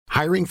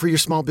Hiring for your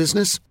small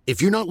business?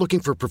 If you're not looking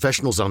for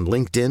professionals on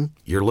LinkedIn,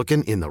 you're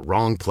looking in the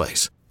wrong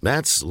place.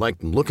 That's like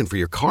looking for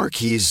your car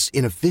keys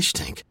in a fish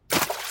tank.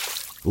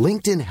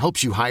 LinkedIn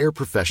helps you hire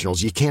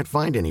professionals you can't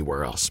find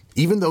anywhere else,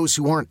 even those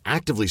who aren't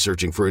actively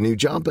searching for a new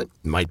job but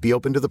might be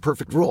open to the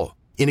perfect role.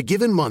 In a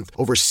given month,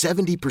 over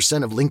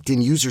 70% of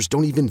LinkedIn users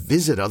don't even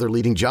visit other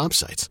leading job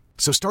sites.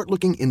 So start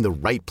looking in the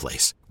right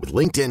place. With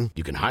LinkedIn,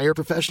 you can hire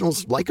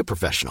professionals like a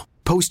professional.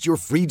 Post your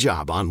free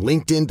job on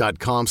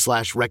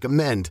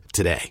linkedin.com/recommend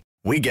today.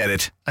 We get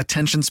it.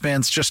 Attention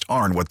spans just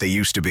aren't what they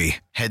used to be.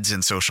 Heads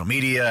in social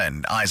media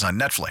and eyes on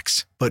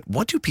Netflix. But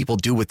what do people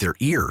do with their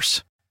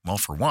ears? Well,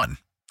 for one,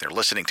 they're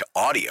listening to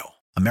audio.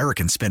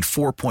 Americans spend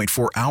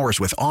 4.4 hours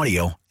with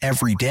audio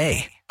every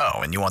day. Oh,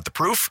 and you want the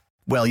proof?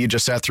 Well, you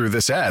just sat through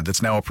this ad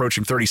that's now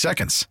approaching 30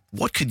 seconds.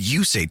 What could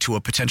you say to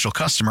a potential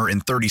customer in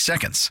 30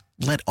 seconds?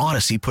 Let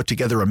Odyssey put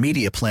together a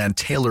media plan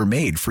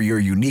tailor-made for your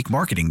unique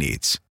marketing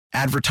needs.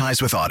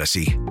 Advertise with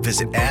Odyssey.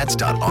 Visit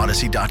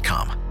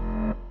ads.odyssey.com.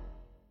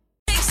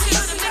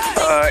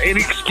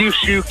 Any excuse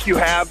you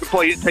have to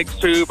play It Takes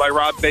Two by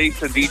Rob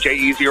Bass and DJ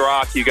Easy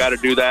Rock, you got to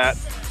do that.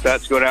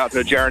 That's going out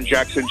to Jaren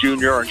Jackson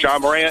Jr. and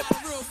John Morant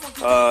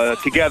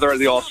together at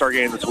the All-Star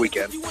Game this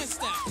weekend.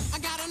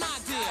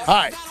 All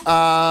right.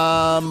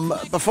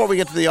 Before we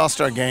get to the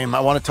All-Star Game, I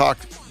want to talk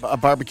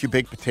barbecue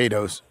baked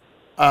potatoes.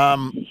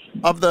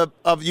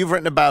 You've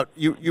written about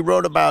you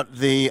wrote about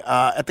the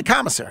at the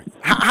commissary.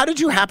 How did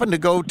you happen to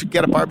go to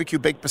get a barbecue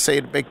baked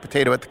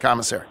potato at the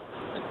commissary?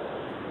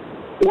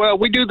 Well,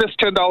 we do this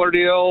 $10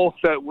 deal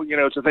that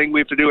it's a thing we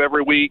have to do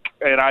every week,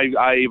 and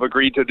I've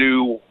agreed to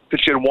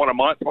pitch in one a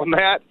month on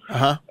that.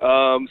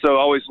 So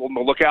always on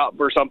the lookout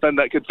for something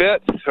that could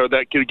fit, or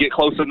that could get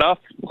close enough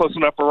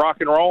for rock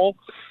and roll.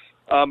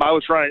 I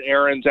was running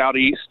errands out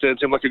east, and it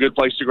seemed like a good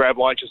place to grab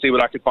lunch and see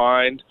what I could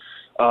find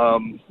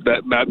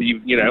that might be,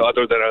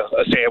 other than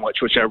a sandwich,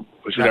 which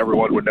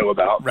everyone would know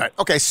about. Right.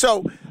 Okay.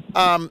 So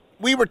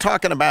we were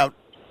talking about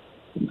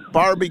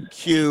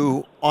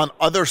barbecue on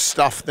other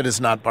stuff that is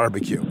not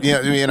barbecue.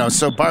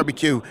 So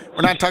barbecue,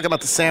 we're not talking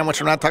about the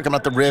sandwich, we're not talking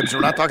about the ribs,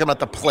 we're not talking about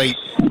the plate.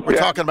 We're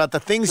talking about the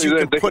things you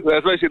can put.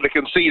 That's basically the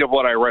conceit of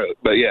what I wrote,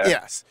 but yeah.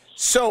 Yes.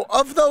 So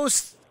of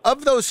those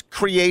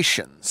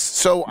creations,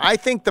 so I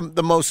think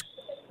the most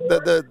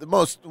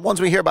ones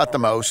we hear about the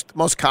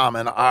most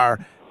common are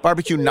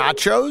barbecue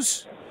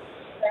nachos,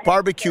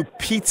 barbecue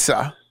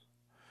pizza,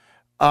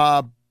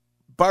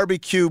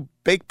 barbecue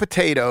baked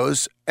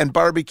potatoes, and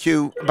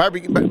barbecue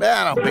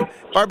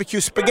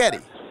spaghetti,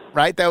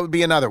 right? That would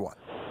be another one.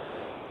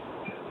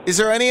 Is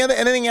there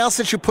anything else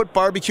that you put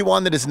barbecue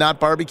on that is not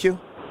barbecue?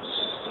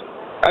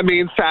 I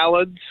mean,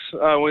 salads.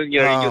 You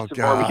get some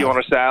barbecue on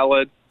a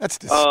salad. That's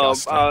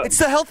disgusting. It's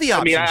the healthy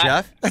option,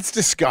 Jeff. That's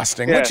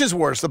disgusting. Yeah. Which is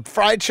worse, the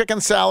fried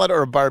chicken salad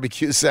or a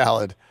barbecue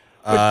salad?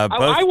 Both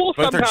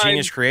are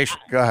genius creation.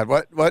 Go ahead.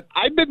 What?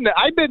 I've been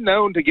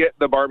known to get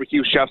the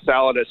barbecue chef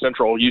salad at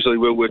Central, usually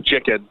with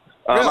chicken.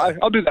 Really?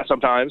 I'll do that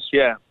sometimes.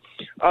 Yeah.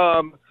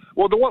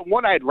 Well, the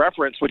one I had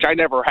referenced, which I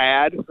never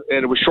had, and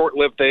it was a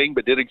short-lived thing,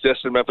 but did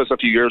exist in Memphis a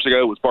few years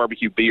ago, was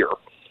barbecue beer.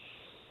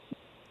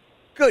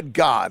 Good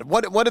God!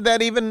 What did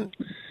that even?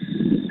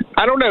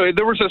 I don't know.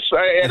 There was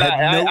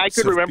I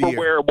could remember beer.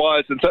 where it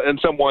was, and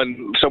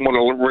someone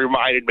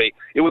reminded me.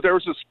 There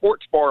was a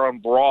sports bar on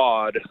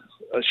Broad,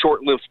 a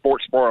short-lived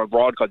sports bar on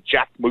Broad called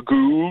Jack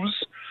Magoo's,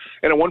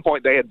 and at one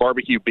point they had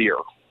barbecue beer.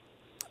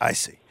 I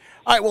see.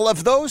 All right, well,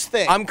 of those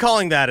things... I'm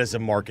calling that as a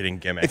marketing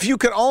gimmick. If you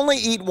could only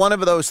eat one of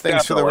those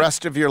things for the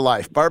rest of your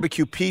life,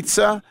 barbecue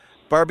pizza,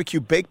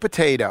 barbecue baked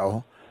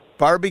potato,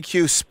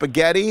 barbecue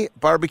spaghetti,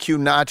 barbecue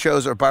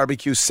nachos, or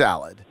barbecue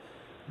salad,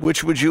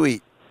 which would you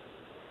eat?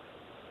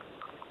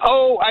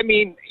 Oh, I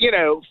mean,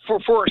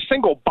 for a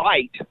single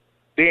bite,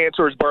 the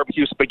answer is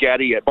barbecue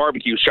spaghetti at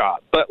Barbecue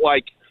Shop. But,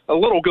 a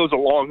little goes a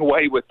long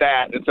way with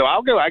that. And so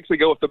I'll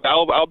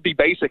be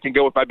basic and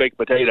go with my baked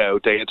potato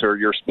to answer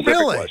your specific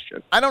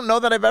question. I don't know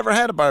that I've ever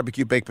had a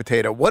barbecue baked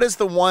potato. What is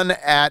the one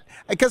at,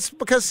 because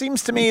it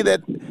seems to me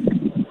that...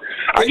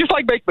 I just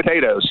like baked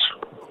potatoes.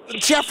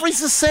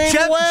 Jeffrey's the same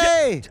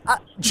way.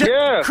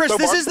 Chris,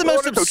 this is the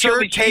most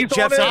absurd take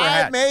Jeff's ever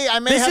had.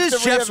 This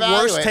is Jeff's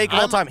worst take of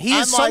all time. He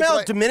is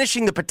somehow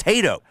diminishing the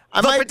potato.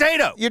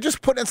 Potato. You're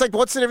just putting. It's like,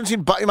 what's the difference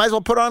between? You might as well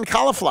put it on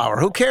cauliflower.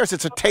 Who cares?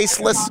 It's a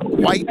tasteless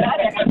white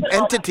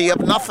entity of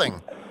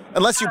nothing,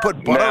 unless you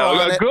put butter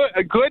on it.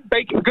 A good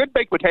baked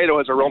potato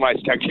has a real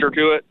nice texture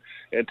to it.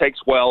 It takes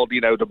well,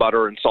 to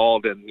butter and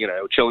salt and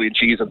chili and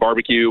cheese and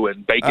barbecue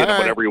and bacon and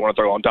whatever you want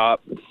to throw on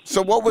top.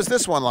 So what was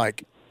this one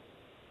like?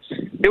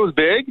 It was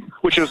big,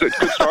 which is a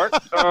good start.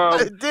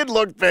 It did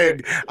look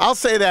big. I'll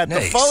say that.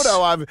 Nice. The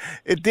photo,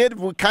 it did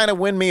kind of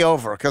win me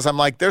over because I'm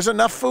like, there's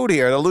enough food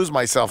here to lose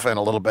myself in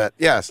a little bit.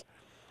 Yes.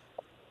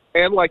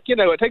 And,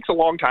 it takes a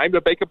long time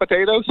to bake a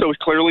potato, so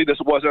clearly this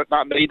wasn't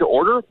not made to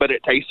order, but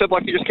it tasted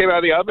like it just came out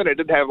of the oven. It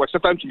didn't have,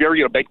 sometimes if you ever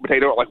get a baked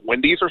potato at,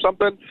 Wendy's or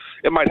something,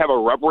 it might have a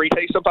rubbery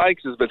taste sometimes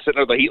because it's been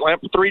sitting under the heat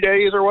lamp for 3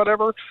 days or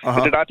whatever.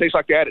 It did not taste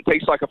like that. It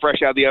tastes like a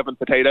fresh out of the oven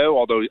potato,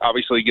 although,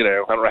 obviously, I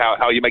don't know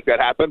how you make that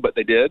happen, but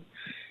they did.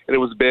 and it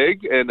was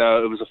big, and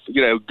it was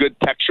a good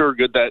texture,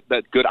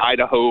 that good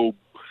Idaho,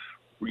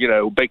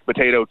 baked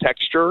potato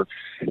texture,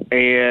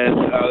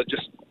 and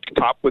just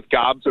topped with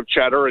gobs of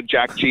cheddar and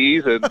jack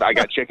cheese, and I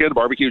got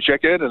barbecue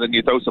chicken, and then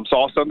you throw some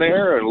sauce on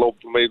there and a little,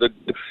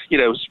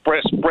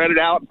 spread it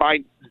out,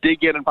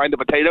 dig in and find the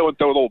potato and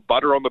throw a little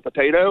butter on the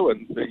potato,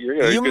 and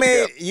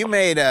you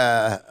made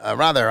a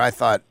rather, I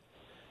thought,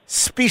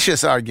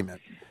 specious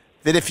argument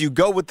that if you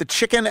go with the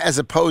chicken as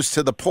opposed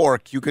to the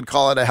pork, you could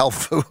call it a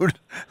health food.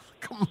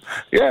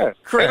 Yeah,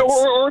 Chris.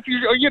 Or if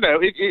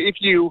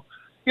you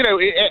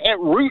at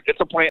root, it's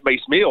a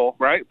plant-based meal,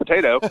 right?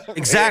 Potato.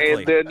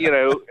 Exactly.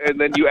 And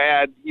then you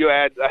add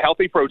a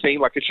healthy protein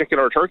like a chicken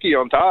or a turkey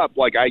on top.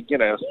 All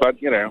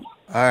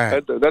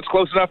right. That's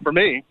close enough for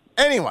me.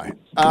 Anyway,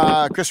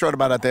 Chris wrote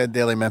about it at the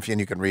Daily Memphian.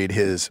 You can read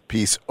his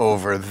piece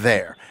over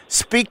there.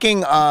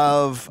 Speaking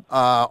of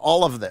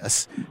all of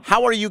this,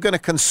 how are you going to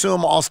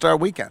consume All-Star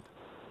Weekend?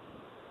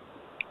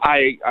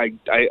 I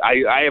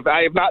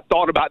have not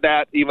thought about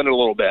that even a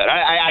little bit.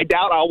 I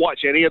doubt I'll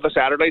watch any of the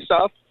Saturday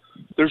stuff.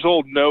 There's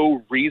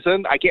no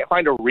reason. I can't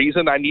find a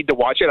reason I need to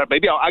watch it.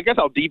 I guess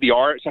I'll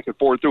DVR it so I can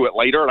forward through it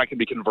later and I can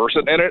be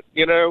conversant in it,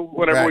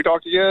 whenever we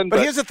talk again.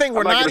 But here's the thing: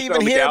 we're not even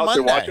here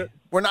Monday.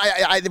 We're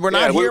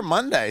not here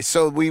Monday,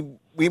 so we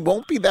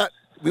won't be that.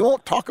 We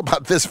won't talk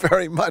about this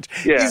very much.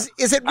 Yeah.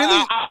 Is it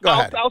really? Go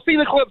ahead. I'll see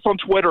the clips on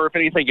Twitter if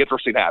anything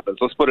interesting happens.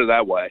 Let's put it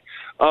that way.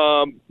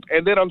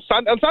 And then on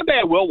Sunday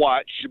I will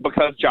watch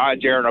because John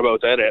and Jaron are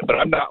both in it. But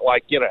I'm not I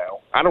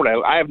don't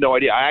know. I have no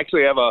idea. I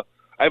actually have a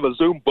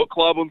Zoom book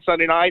club on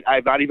Sunday night. I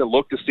have not even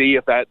looked to see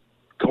if that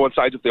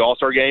coincides with the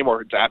All-Star game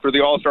or it's after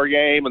the All-Star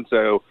game. And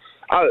so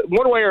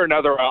one way or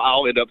another,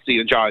 I'll end up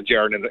seeing John and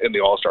Jaron in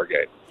the All-Star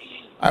game.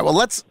 All right, well,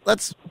 let's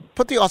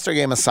put the All-Star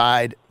game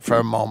aside for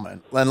a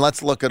moment, and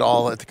let's look at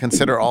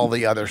consider all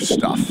the other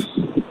stuff.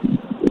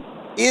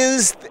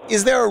 Is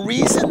there a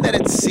reason that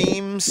it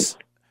seems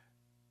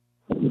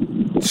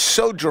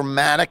so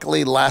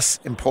dramatically less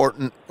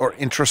important or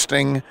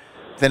interesting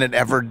than it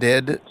ever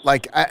did?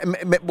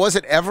 Was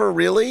it ever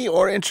really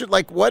or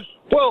what?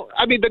 Well,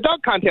 the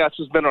dunk contest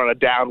has been on a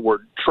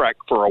downward trek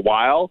for a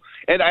while,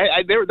 and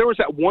there was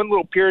that one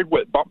little period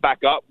where it bumped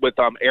back up with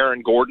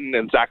Aaron Gordon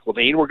and Zach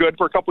LaVine were good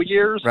for a couple of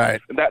years,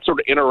 right? And that sort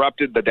of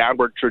interrupted the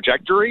downward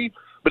trajectory.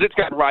 But it's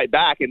gotten right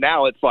back, and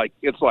now it's like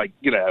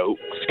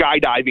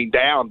skydiving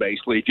down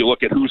basically. If you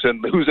look at who's in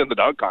the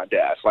dunk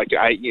contest,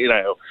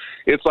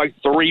 it's like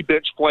 3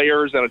 bench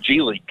players and a G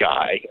League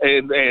guy,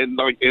 and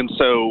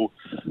so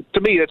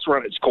to me it's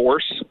run its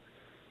course.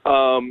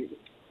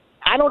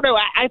 I don't know.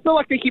 I feel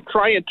like they keep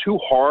trying too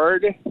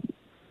hard.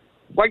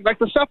 Like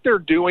the stuff they're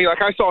doing.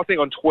 Like I saw a thing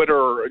on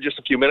Twitter just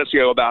a few minutes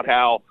ago about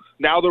how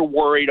now they're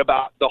worried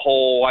about the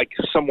whole,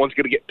 someone's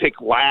going to get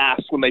picked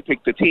last when they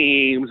pick the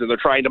teams, and they're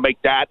trying to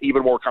make that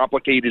even more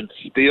complicated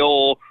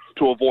still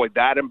to avoid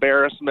that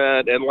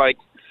embarrassment. And,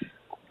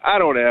 I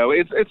don't know.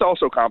 It's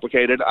also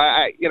complicated.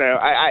 I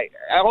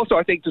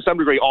think to some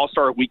degree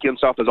All-Star Weekend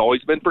stuff has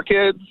always been for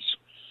kids.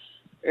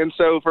 And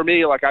so for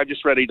me, I'm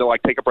just ready to,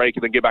 take a break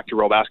and then get back to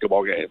real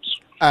basketball games.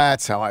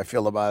 That's how I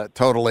feel about it,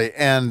 totally.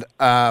 And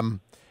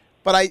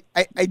but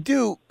I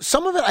do –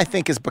 some of it I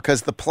think is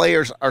because the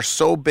players are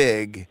so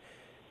big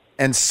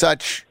and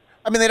such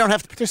 – they don't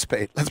have to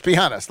participate. Let's be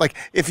honest.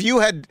 If you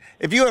had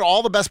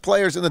all the best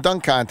players in the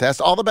dunk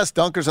contest, all the best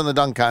dunkers in the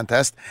dunk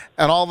contest,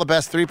 and all the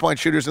best 3-point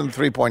shooters in the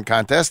 3-point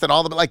contest, and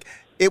all the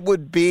it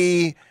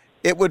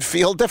would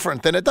feel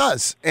different than it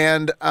does.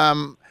 And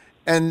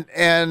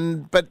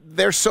but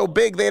they're so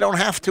big they don't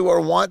have to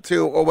or want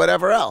to or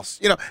whatever else.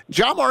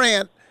 Ja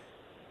Morant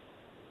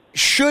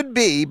should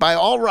be, by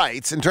all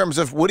rights, in terms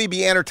of would he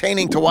be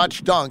entertaining to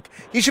watch dunk,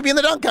 he should be in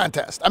the dunk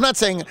contest. I'm not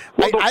saying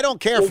I don't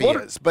care if he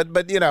is, but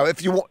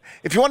if you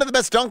wanted the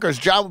best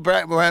dunkers, Ja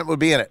Morant would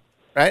be in it,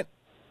 right?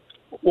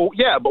 Well,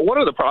 yeah, but one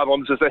of the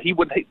problems is that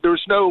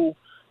there's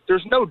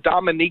no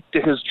Dominique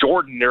to his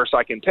Jordan, near as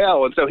I can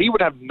tell, and so he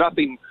would have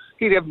nothing.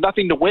 He'd have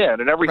nothing to win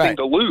and everything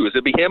to lose.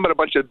 It'd be him and a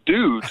bunch of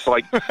dudes. It's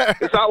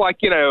not like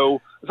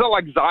it's not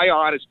like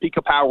Zion is peak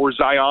of power,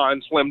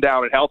 Zion slim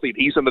down and healthy, and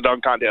he's in the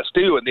dunk contest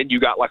too, and then you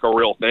got a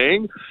real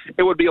thing.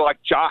 It would be like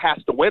Ja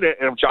has to win it,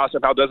 and if Ja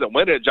somehow doesn't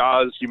win it,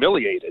 Ja is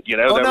humiliated.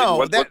 That's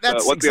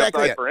what's exactly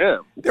the upside for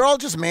him? They're all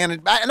just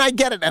managed, and I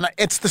get it, and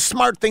it's the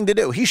smart thing to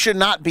do. He should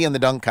not be in the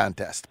dunk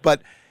contest,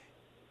 but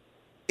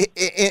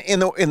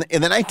in the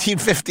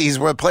 1950s,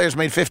 where players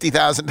made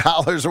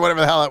 $50,000 or whatever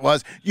the hell it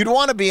was, you'd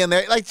want to be in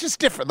there. It's just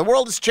different. The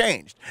world has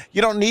changed.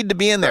 You don't need to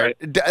be in there.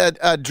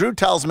 Right. Drew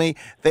tells me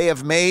they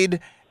have made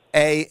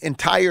a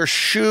entire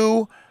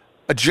shoe,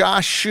 a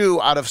Josh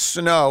shoe out of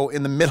snow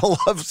in the middle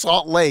of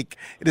Salt Lake.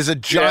 It is a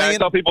giant. Yeah, I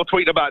saw people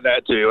tweet about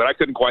that too, and I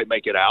couldn't quite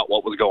make it out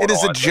what was going on. It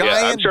is a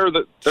giant I'm sure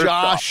that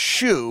Josh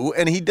shoe,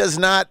 and he does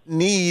not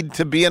need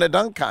to be in a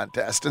dunk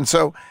contest. And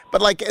so,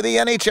 but the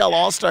NHL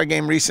All-Star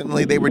Game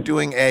recently, they were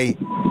doing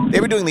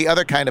the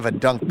other kind of a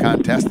dunk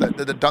contest,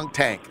 the dunk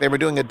tank. They were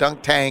doing a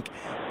dunk tank,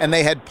 and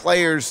they had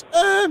players,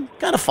 kind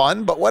of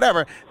fun, but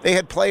whatever. They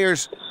had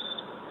players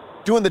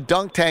doing the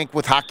dunk tank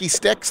with hockey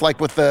sticks, like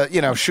with the,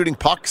 shooting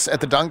pucks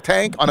at the dunk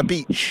tank on a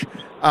beach,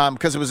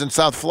 because it was in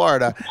South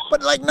Florida.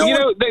 But like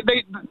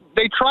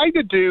they tried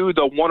to do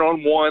the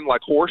one-on-one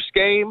like horse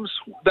games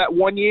that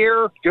one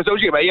year because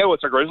OG Mayo,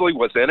 it's a Grizzly,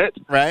 was in it,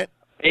 right?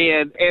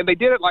 And they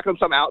did it like on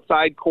some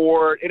outside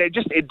court, and it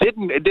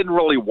didn't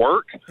really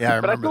work.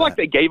 Yeah, but I feel like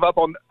they gave up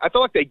on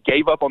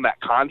that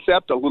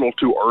concept a little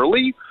too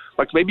early.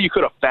 Like maybe you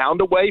could have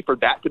found a way for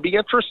that to be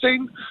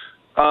interesting.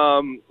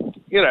 If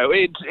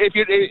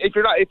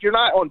you're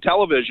not on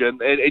television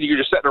and you're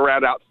just sitting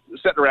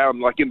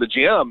around like in the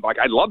gym, like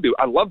I'd love to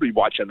be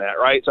watching that,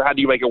 right? So how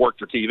do you make it work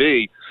for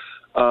TV?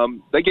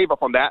 They gave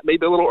up on that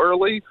maybe a little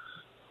early,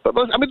 but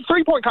the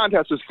 3-point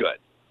contest is good.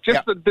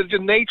 Just the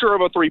nature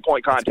of a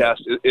 3-point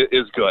contest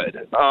is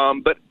good.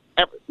 But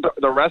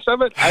the rest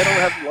of it, I don't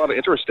have a lot of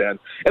interest in.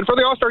 And for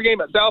the All-Star game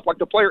itself, like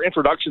the player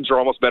introductions are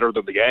almost better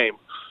than the game.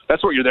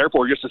 That's what you're there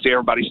for, just to see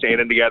everybody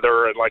standing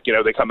together and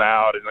they come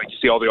out and you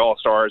see all the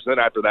All-Stars. And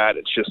then after that,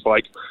 it's just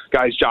like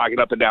guys jogging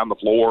up and down the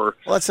floor.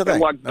 Well, that's the thing.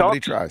 Like, nobody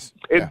tries.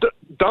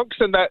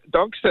 Dunks in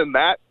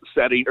that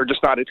setting are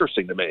just not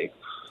interesting to me.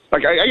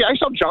 Like I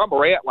saw John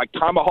Morant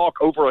tomahawk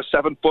over a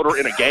 7-footer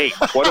in a game.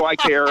 What do I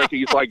care if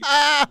he's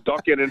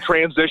dunking in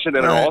transition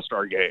in an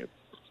All-Star game?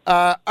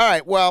 All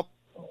right. Well,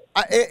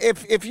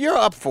 if you're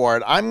up for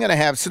it, I'm going to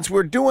have, since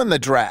we're doing the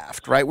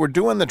draft, right? We're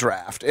doing the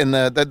draft, and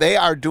they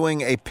are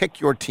doing a pick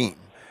your team.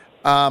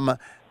 And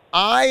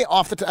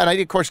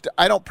of course,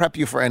 I don't prep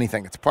you for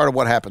anything. It's part of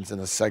what happens in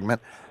this segment.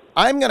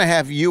 I'm going to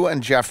have you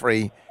and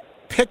Jeffrey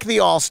pick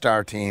the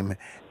All-Star team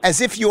as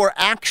if you're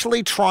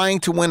actually trying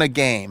to win a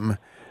game.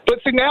 But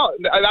see, now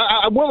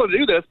I'm willing to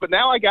do this, but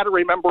now I got to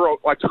remember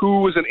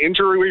who was an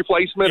injury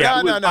replacement.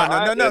 No.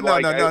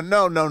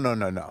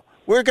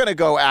 We're going to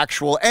go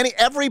actual.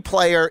 Every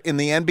player in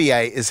the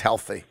NBA is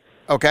healthy.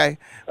 Okay.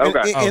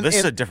 Okay. This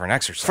is a different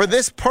exercise. For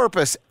this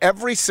purpose,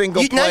 every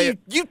single player.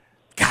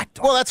 God.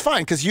 Well, that's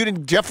fine because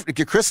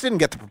Chris didn't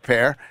get to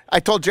prepare. I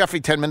told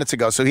Jeffrey 10 minutes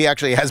ago, so he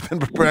actually has been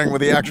preparing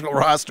with the actual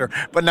roster.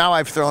 But now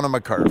I've thrown him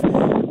a curve.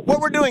 What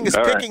we're doing is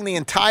picking the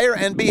entire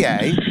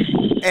NBA.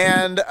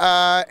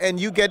 And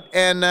you get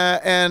and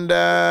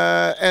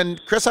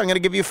Chris, I'm going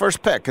to give you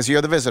first pick because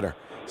you're the visitor.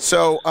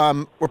 So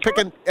we're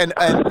picking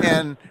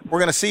and we're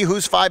going to see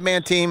whose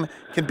 5-man team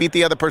can beat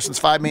the other person's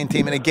 5-man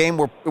team in a game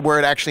where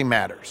it actually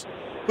matters.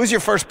 Who's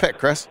your first pick,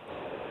 Chris?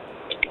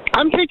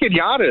 I'm taking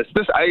Giannis.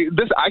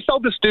 I saw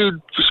this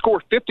dude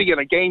score 50 in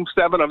a Game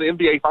 7 of the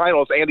NBA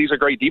Finals, and he's a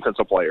great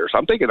defensive player. So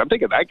I'm taking that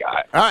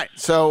guy. All right.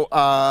 So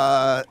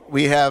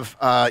we have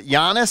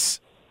Giannis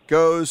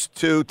goes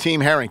to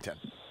Team Harrington.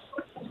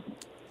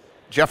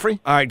 Jeffrey?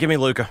 All right, give me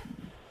Luka.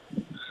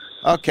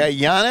 Okay,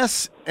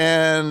 Giannis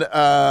and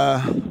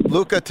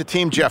Luka to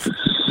Team Jeffrey.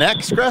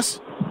 Next, Chris?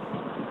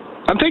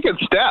 I'm taking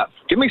Steph.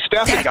 Give me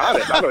Steph and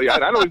Giannis. I don't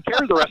even care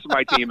who the rest of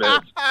my team is.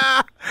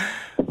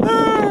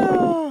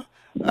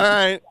 All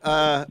right.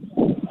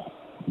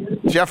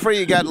 Jeffrey,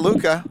 you got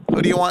Luka.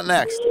 Who do you want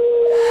next?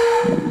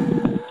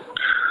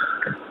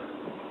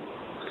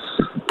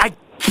 I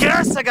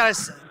guess I got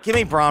to give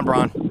me Bron.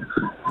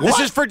 What?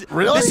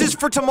 This is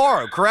for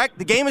tomorrow, correct?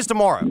 The game is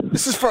tomorrow.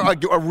 This is for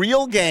a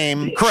real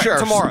game. Correct, sure,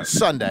 tomorrow.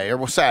 Saturday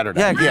or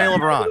Saturday. Yeah, give me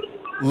LeBron.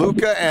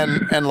 Luka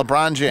and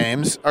LeBron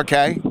James.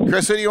 Okay.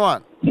 Chris, who do you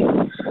want?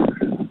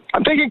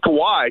 I'm taking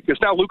Kawhi because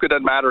now Luka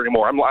doesn't matter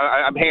anymore.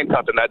 I'm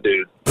handcuffing that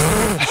dude.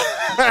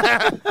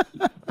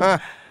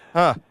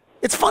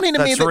 It's funny to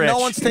me that no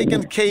one's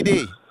taken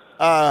KD.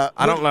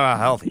 I don't know how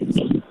healthy he is.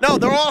 No,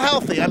 they're all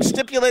healthy. I'm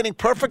stipulating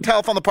perfect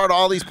health on the part of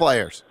all these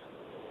players.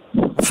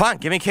 Fine,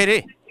 give me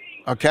KD.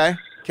 Okay,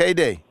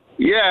 KD.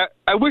 Yeah,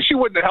 I wish you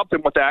wouldn't have helped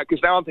him with that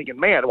because now I'm thinking,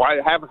 man,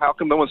 how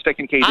come no one's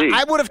taking KD?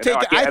 I would have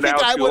taken.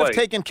 I would have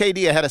taken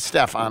KD ahead of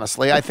Steph.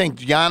 Honestly, I think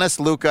Giannis,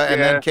 Luka, and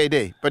then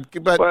KD. But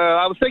well,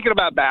 I was thinking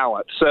about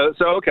balance. So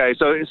okay,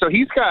 so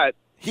he's got.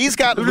 He's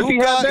got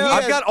Luka.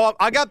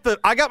 I got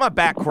my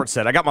backcourt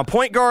set. I got my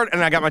point guard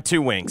and I got my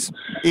 2 wings.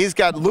 He's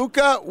got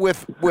Luka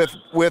with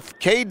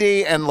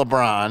KD and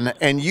LeBron,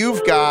 and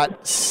you've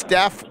got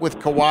Steph with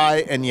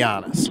Kawhi and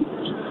Giannis.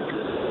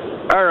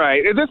 All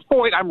right. At this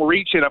point, I'm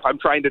reaching if I'm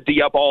trying to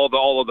D up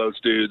all of those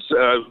dudes,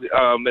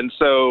 and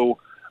so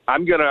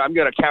I'm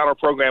gonna counter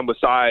program with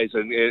size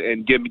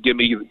and give me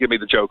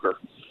the Joker.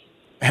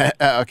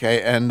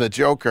 Okay, and the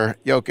Joker,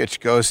 Jokic,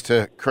 goes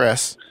to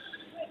Chris.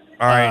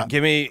 All right,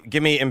 give me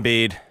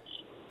Embiid.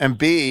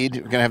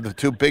 Embiid, we're gonna have the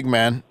 2 big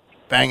men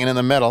banging in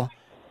the middle,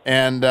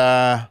 and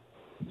all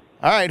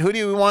right, who do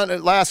you want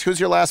at last? Who's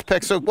your last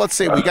pick? So let's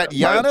see, we got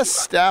Giannis,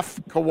 Steph,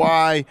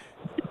 Kawhi,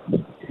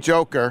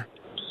 Joker.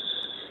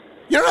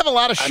 You don't have a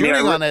lot of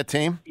shooting on that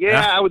team.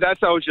 Yeah,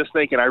 that's what I was just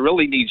thinking. I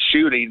really need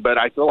shooting, but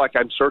I feel like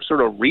I'm sort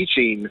of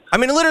reaching. I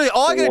mean, literally,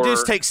 all I got to do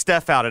is take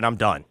Steph out, and I'm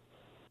done.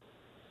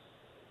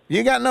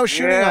 You got no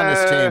shooting on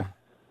this team.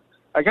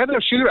 I got no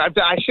shooter. I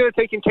should have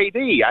taken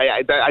KD.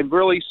 I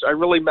really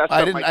messed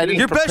up my team.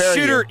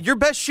 Your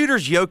best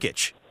shooter's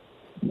Jokic.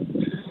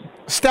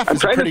 Steph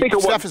is a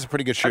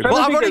pretty good shooter.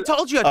 Well, I've already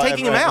told you I'm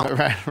taking him out.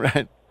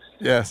 Right.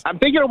 Yes. I'm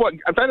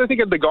trying to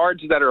think of the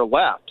guards that are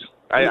left.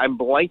 I'm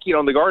blanking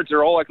on the guards.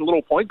 They're all like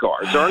little point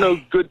guards. There are no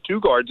good two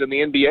guards in the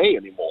NBA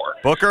anymore.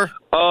 Booker?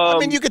 I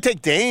mean, you could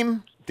take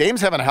Dame.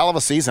 Dame's having a hell of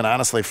a season,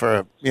 honestly,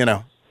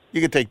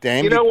 you could take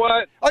Dame. You know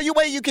what? Oh, you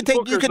could take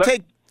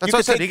That's what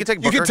I said. You could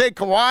take Booker. You could take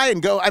Kawhi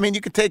and go. I mean,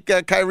 you could take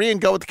Kyrie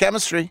and go with the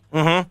chemistry.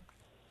 Mm-hmm.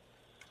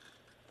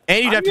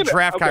 And you'd have to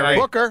draft Kyrie.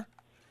 Booker.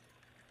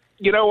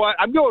 You know what?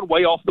 I'm going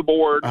way off the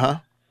board. Uh-huh.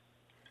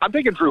 I'm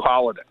thinking Drew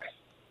Holiday.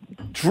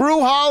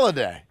 Drew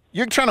Holiday.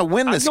 You're trying to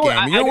win this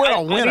game. You're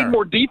a winner. I need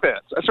more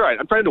defense. That's right.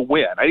 I'm trying to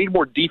win. I need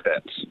more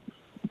defense.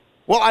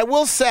 Well, I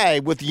will say,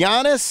 with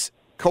Giannis,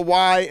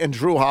 Kawhi, and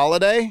Drew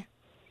Holiday,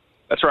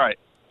 that's right.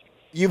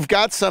 You've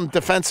got some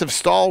defensive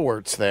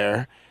stalwarts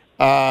there.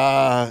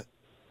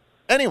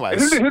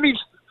 Anyways. Who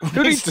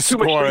needs to too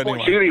much score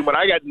three-point shooting when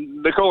I got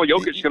Nikola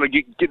Jokic going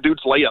to get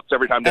dudes layups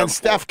every time down and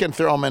Steph can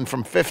throw them in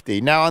from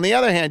 50. Now, on the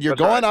other hand, you're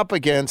going up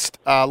against,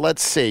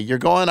 you're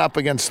going up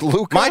against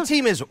Luka. My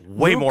team is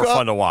way more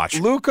fun to watch.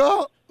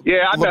 Luka.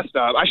 Yeah, I messed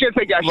up. I should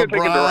have taken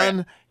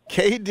Durant.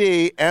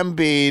 KD,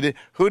 Embiid.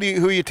 Who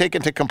are you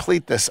taking to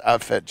complete this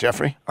outfit,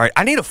 Jeffrey? All right,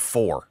 I need a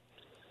 4.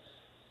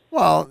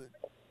 Well,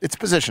 it's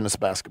positionless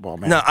basketball,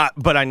 man. No,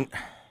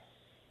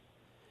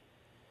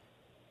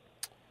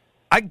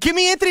 give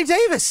me Anthony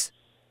Davis.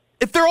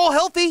 If they're all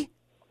healthy,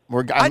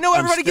 I know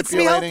everybody gets to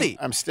be healthy.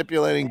 I'm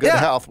stipulating good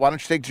health. Why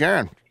don't you take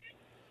Jaren?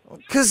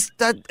 Because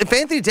if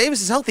Anthony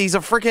Davis is healthy, he's a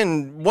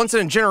freaking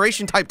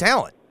once-in-a-generation type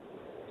talent.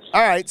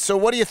 All right, so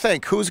what do you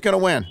think? Who's going to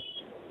win?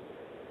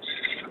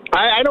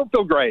 I don't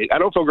feel great. I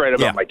don't feel great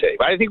about my team.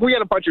 I think we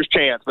had a puncher's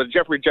chance, but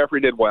Jeffrey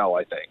did well.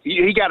 I think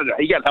he got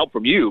help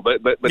from you, but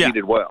he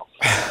did well.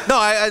 No,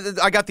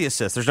 I got the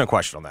assist. There's no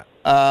question on that.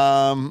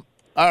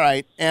 All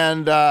right,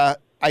 and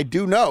I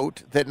do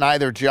note that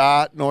neither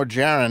Ja nor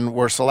Jaren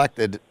were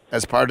selected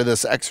as part of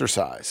this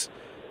exercise.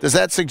 Does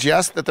that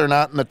suggest that they're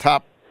not in the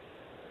top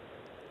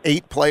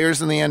 8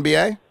 players in the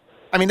NBA?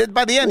 I mean,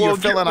 by the end, you're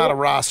filling out a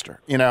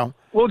roster, you know.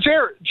 Well,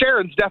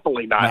 Jaren's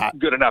definitely not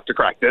good enough to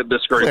crack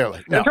this group.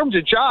 Clearly, no. In terms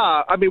of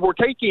Ja, I mean, we're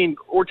taking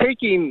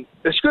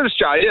as good as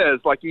Ja is.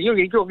 Like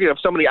you have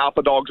so many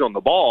alpha dogs on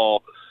the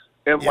ball,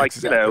 and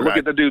look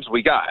at the dudes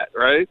we got,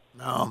 right?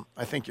 No,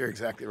 I think you're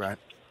exactly right.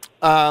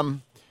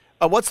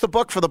 What's the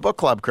book for the book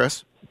club,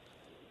 Chris?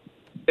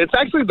 It's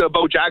actually the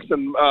Bo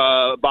Jackson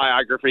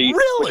biography,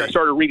 which I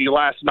started reading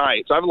last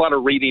night. So I have a lot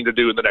of reading to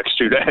do in the next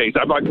 2 days.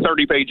 I'm like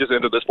 30 pages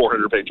into this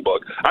 400-page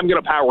book. I'm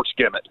going to power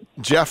skim it.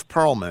 Jeff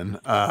Pearlman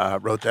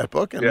wrote that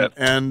book,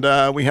 and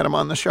we had him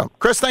on the show.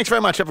 Chris, thanks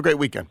very much. Have a great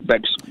weekend.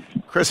 Thanks.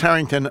 Chris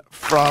Harrington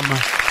from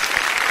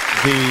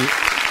the...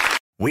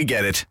 We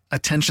get it.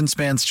 Attention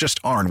spans just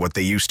aren't what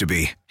they used to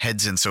be.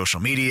 Heads in social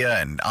media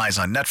and eyes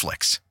on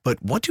Netflix.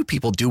 But what do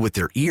people do with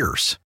their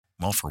ears?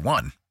 Well, for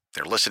one,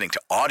 they're listening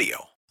to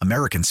audio.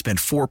 Americans spend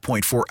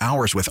 4.4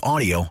 hours with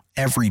audio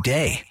every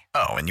day.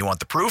 Oh, and you want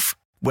the proof?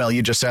 Well,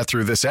 you just sat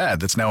through this ad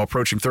that's now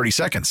approaching 30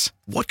 seconds.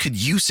 What could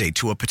you say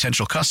to a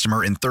potential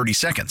customer in 30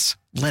 seconds?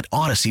 Let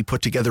Odyssey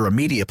put together a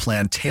media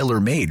plan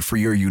tailor-made for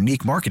your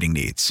unique marketing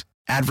needs.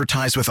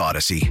 Advertise with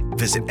Odyssey.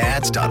 Visit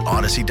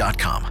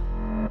ads.odyssey.com.